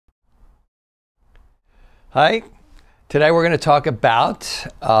Hi. Today we're going to talk about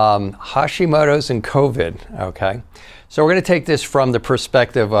Hashimoto's and COVID, okay? So we're going to take this from the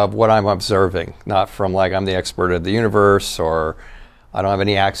perspective of what I'm observing, not from like I'm the expert of the universe or I don't have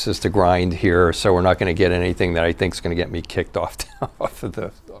any axes to grind here, so we're not going to get anything that I think is going to get me kicked off of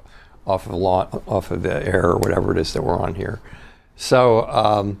the air or whatever it is that we're on here.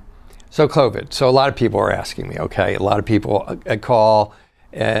 So COVID. So a lot of people are asking me, okay? A lot of people call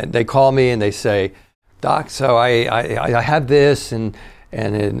me and they say, Doc, so I have this and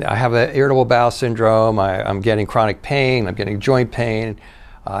I have an irritable bowel syndrome. I'm getting chronic pain. I'm getting joint pain.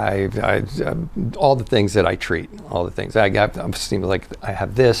 All the things that I treat, all the things. I'm seeing like I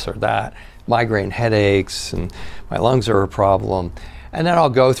have this or that, migraine headaches, and my lungs are a problem. And then I'll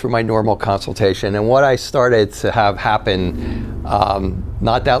go through my normal consultation. And what I started to have happen,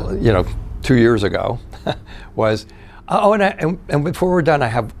 not that 2 years ago, was. Oh, and before we're done, I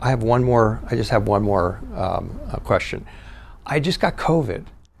have one more. I just have one more question. I just got COVID.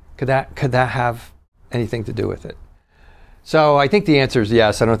 Could that have anything to do with it? So I think the answer is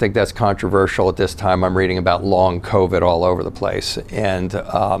yes. I don't think that's controversial at this time. I'm reading about long COVID all over the place, and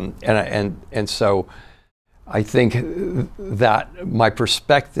so I think that my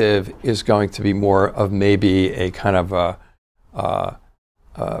perspective is going to be more of maybe a kind of a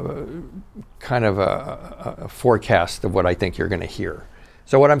forecast of what I think you're going to hear.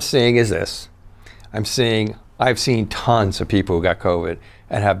 So what I'm seeing is this. I've seen tons of people who got COVID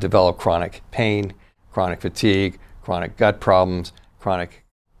and have developed chronic pain, chronic fatigue, chronic gut problems, chronic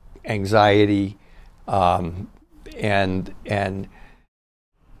anxiety, and in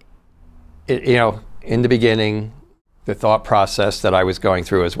the beginning, the thought process that I was going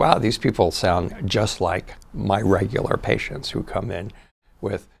through is, wow, these people sound just like my regular patients who come in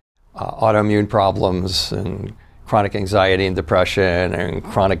with autoimmune problems and chronic anxiety and depression and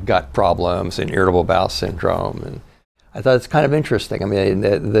chronic gut problems and irritable bowel syndrome. And I thought it's kind of interesting. I mean,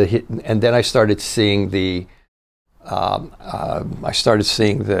 and then I started seeing the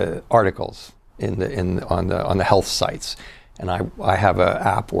articles on the health sites, and I have an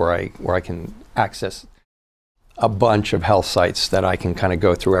app where I can access a bunch of health sites that I can kind of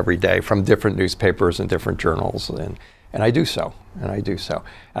go through every day from different newspapers and different journals, and I do so. And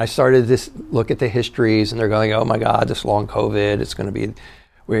I started this look at the histories, and they're going, oh my God, this long COVID, it's going to be,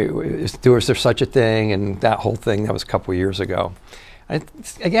 is there such a thing? And that whole thing, that was a couple of years ago.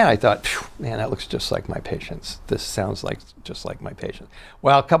 Again, I thought, man, that looks just like my patients. This sounds like just like my patients.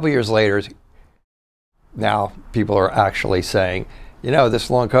 Well, a couple of years later, now people are actually saying, this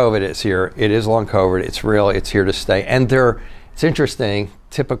long COVID is here. It is long COVID. It's real. It's here to stay. And it's interesting,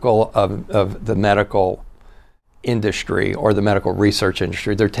 typical of the medical industry or the medical research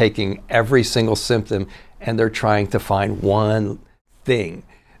industry. They're taking every single symptom and they're trying to find one thing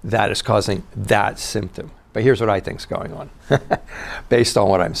that is causing that symptom. But here's what I think is going on based on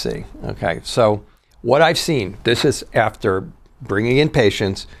what I'm seeing. Okay, so what I've seen, this is after bringing in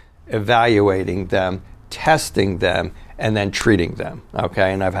patients, evaluating them, testing them, and then treating them.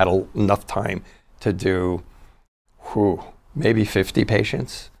 Okay, and I've had enough time to do maybe 50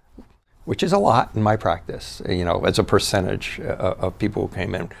 patients, which is a lot in my practice, as a percentage of people who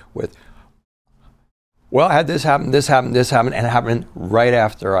came in with, well, I had this happen, this happened, this happened, and it happened right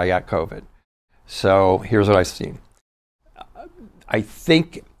after I got COVID. So here's what I've seen. I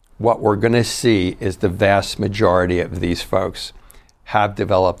think what we're going to see is the vast majority of these folks have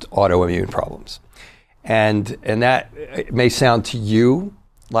developed autoimmune problems. And that it may sound to you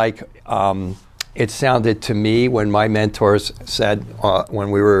like, it sounded to me when my mentors said, when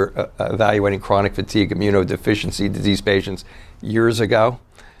we were evaluating chronic fatigue immunodeficiency disease patients years ago,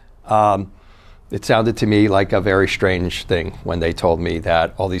 it sounded to me like a very strange thing when they told me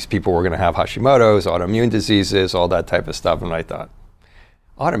that all these people were going to have Hashimoto's, autoimmune diseases, all that type of stuff. And I thought,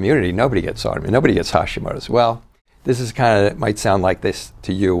 autoimmunity, nobody gets autoimmune, nobody gets Hashimoto's. Well, this is it might sound like this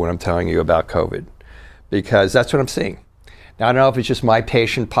to you when I'm telling you about COVID, because that's what I'm seeing. Now, I don't know if it's just my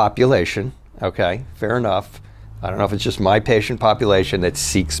patient population. Okay, fair enough. I don't know if it's just my patient population that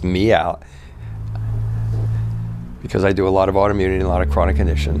seeks me out, because I do a lot of autoimmunity and a lot of chronic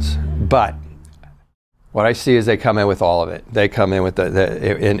conditions. But what I see is they come in with all of it. They come in with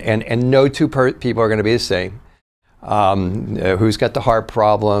and no two people are going to be the same. Who's got the heart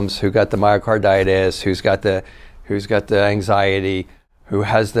problems? Who got the myocarditis? Who's got the anxiety? Who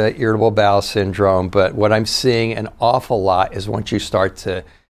has the irritable bowel syndrome? But what I'm seeing an awful lot is once you start to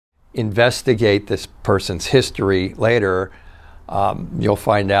investigate this person's history later, you'll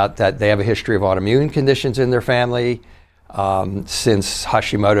find out that they have a history of autoimmune conditions in their family. Since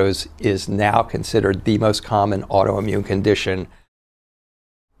Hashimoto's is now considered the most common autoimmune condition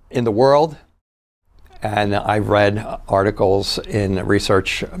in the world, And I've read articles in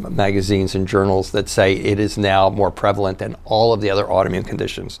research magazines and journals that say it is now more prevalent than all of the other autoimmune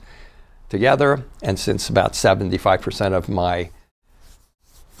conditions together. And since about 75% of my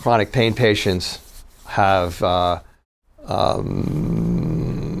chronic pain patients have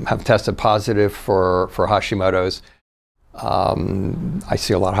tested positive for Hashimoto's, I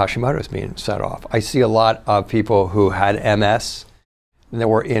see a lot of Hashimoto's being set off. I see a lot of people who had MS and they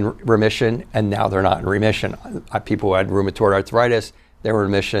were in remission, and now they're not in remission. People who had rheumatoid arthritis, they were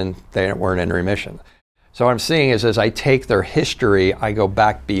in remission, they weren't in remission. So what I'm seeing is as I take their history, I go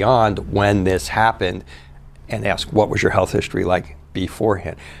back beyond when this happened and ask, what was your health history like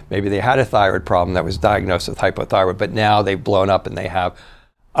beforehand? Maybe they had a thyroid problem that was diagnosed with hypothyroid, but now they've blown up and they have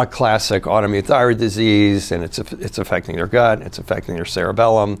a classic autoimmune thyroid disease, and it's affecting their gut, it's affecting their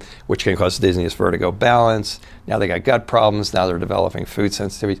cerebellum, which can cause dizziness, vertigo, balance. Now they got gut problems, now they're developing food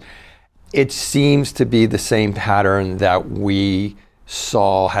sensitivities. It seems to be the same pattern that we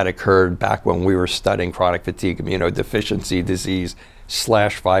saw had occurred back when we were studying chronic fatigue immunodeficiency disease /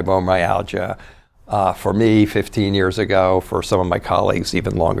 fibromyalgia. For me, 15 years ago, for some of my colleagues,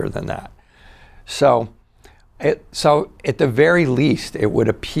 even longer than that. So at the very least, it would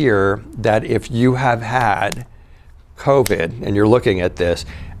appear that if you have had COVID and you're looking at this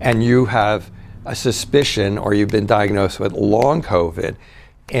and you have a suspicion or you've been diagnosed with long COVID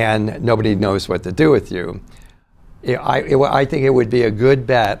and nobody knows what to do with you, I think it would be a good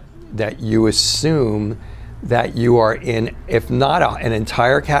bet that you assume that you are in, if not an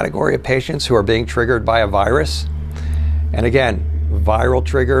entire category of patients who are being triggered by a virus. And again, viral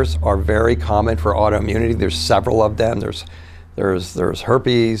triggers are very common for autoimmunity. There's several of them. There's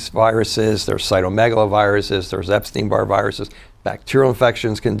herpes viruses, there's cytomegaloviruses, there's Epstein-Barr viruses. Bacterial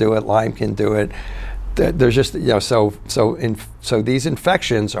infections can do it, Lyme can do it. There's just, so these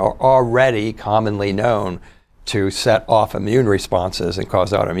infections are already commonly known to set off immune responses and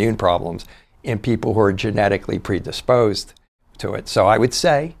cause autoimmune problems in people who are genetically predisposed to it. So I would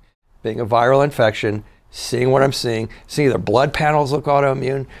say, being a viral infection, seeing what I'm seeing their blood panels look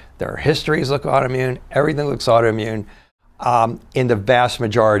autoimmune, their histories look autoimmune, everything looks autoimmune in the vast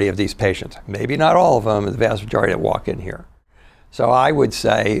majority of these patients. Maybe not all of them, the vast majority that walk in here. So I would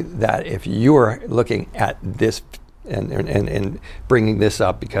say that if you are looking at this and bringing this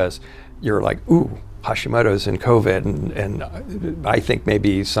up because you're like, ooh, Hashimoto's and COVID, and I think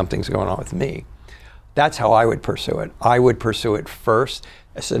maybe something's going on with me, that's how I would pursue it. I would pursue it first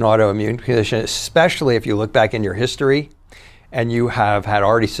as an autoimmune condition, especially if you look back in your history and you have had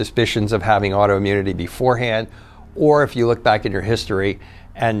already suspicions of having autoimmunity beforehand, or if you look back in your history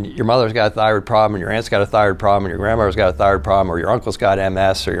and your mother's got a thyroid problem, and your aunt's got a thyroid problem, and your grandmother's got a thyroid problem, or your uncle's got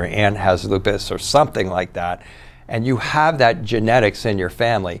MS, or your aunt has lupus, or something like that, and you have that genetics in your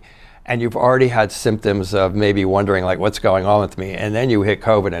family, and you've already had symptoms of maybe wondering like, what's going on with me, and then you hit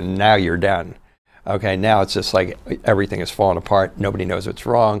COVID and now you're done. Okay, now it's just like everything is falling apart. Nobody knows what's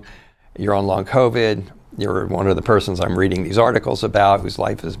wrong. You're on long COVID. You're one of the persons I'm reading these articles about whose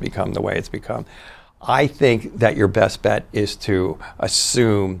life has become the way it's become. I think that your best bet is to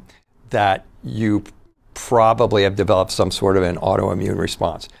assume that you probably have developed some sort of an autoimmune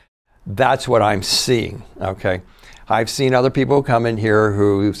response. That's what I'm seeing, okay? I've seen other people come in here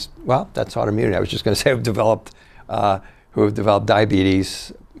who's, well, that's autoimmunity. I was just going to say who have developed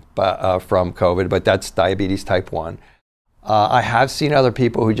diabetes from COVID, but that's diabetes type 1. I have seen other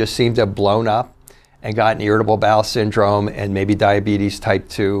people who just seem to have blown up and gotten irritable bowel syndrome and maybe diabetes type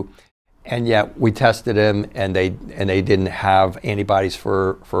 2, and yet we tested them and they didn't have antibodies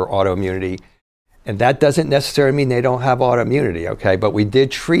for autoimmunity. And that doesn't necessarily mean they don't have autoimmunity, okay? But we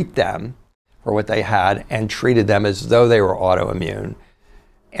did treat them for what they had and treated them as though they were autoimmune,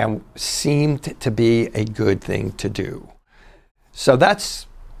 and seemed to be a good thing to do. So that's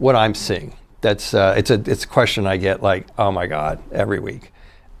what I'm seeing. That's it's a question I get like, oh my God, every week,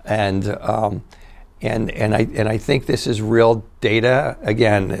 and I think this is real data.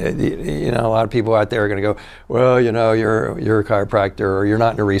 Again, a lot of people out there are going to go, well, you're a chiropractor or you're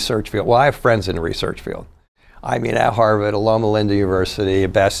not in the research field. Well, I have friends in the research field. I mean, at Harvard, at Loma Linda University,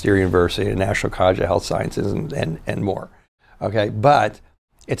 at Bastyr University, at National College of Health Sciences, and more. Okay, but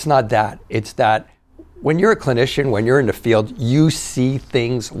it's not that. It's that when you're a clinician, when you're in the field, you see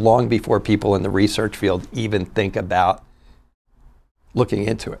things long before people in the research field even think about looking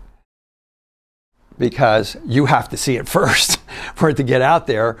into it. Because you have to see it first for it to get out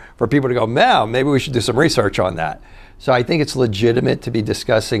there, for people to go, man, maybe we should do some research on that. So I think it's legitimate to be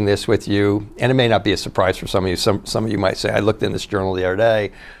discussing this with you, and it may not be a surprise for some of you. Some of you might say, I looked in this journal the other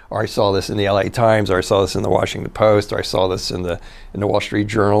day, or I saw this in the LA Times, or I saw this in the Washington Post, or I saw this in the Wall Street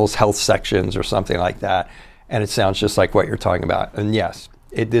Journal's health sections or something like that, and it sounds just like what you're talking about. And yes,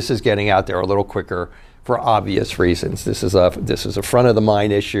 this is getting out there a little quicker for obvious reasons. This is a front of the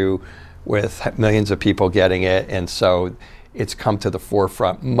mind issue with millions of people getting it, and so it's come to the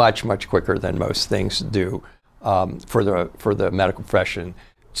forefront much quicker than most things do. For the medical profession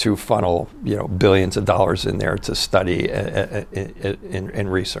to funnel billions of dollars in there to study in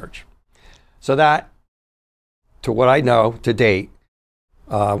research. So that, to what I know to date,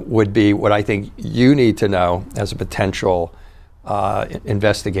 would be what I think you need to know as a potential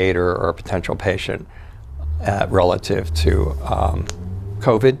investigator or a potential patient relative to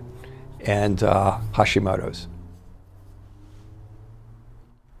COVID and Hashimoto's.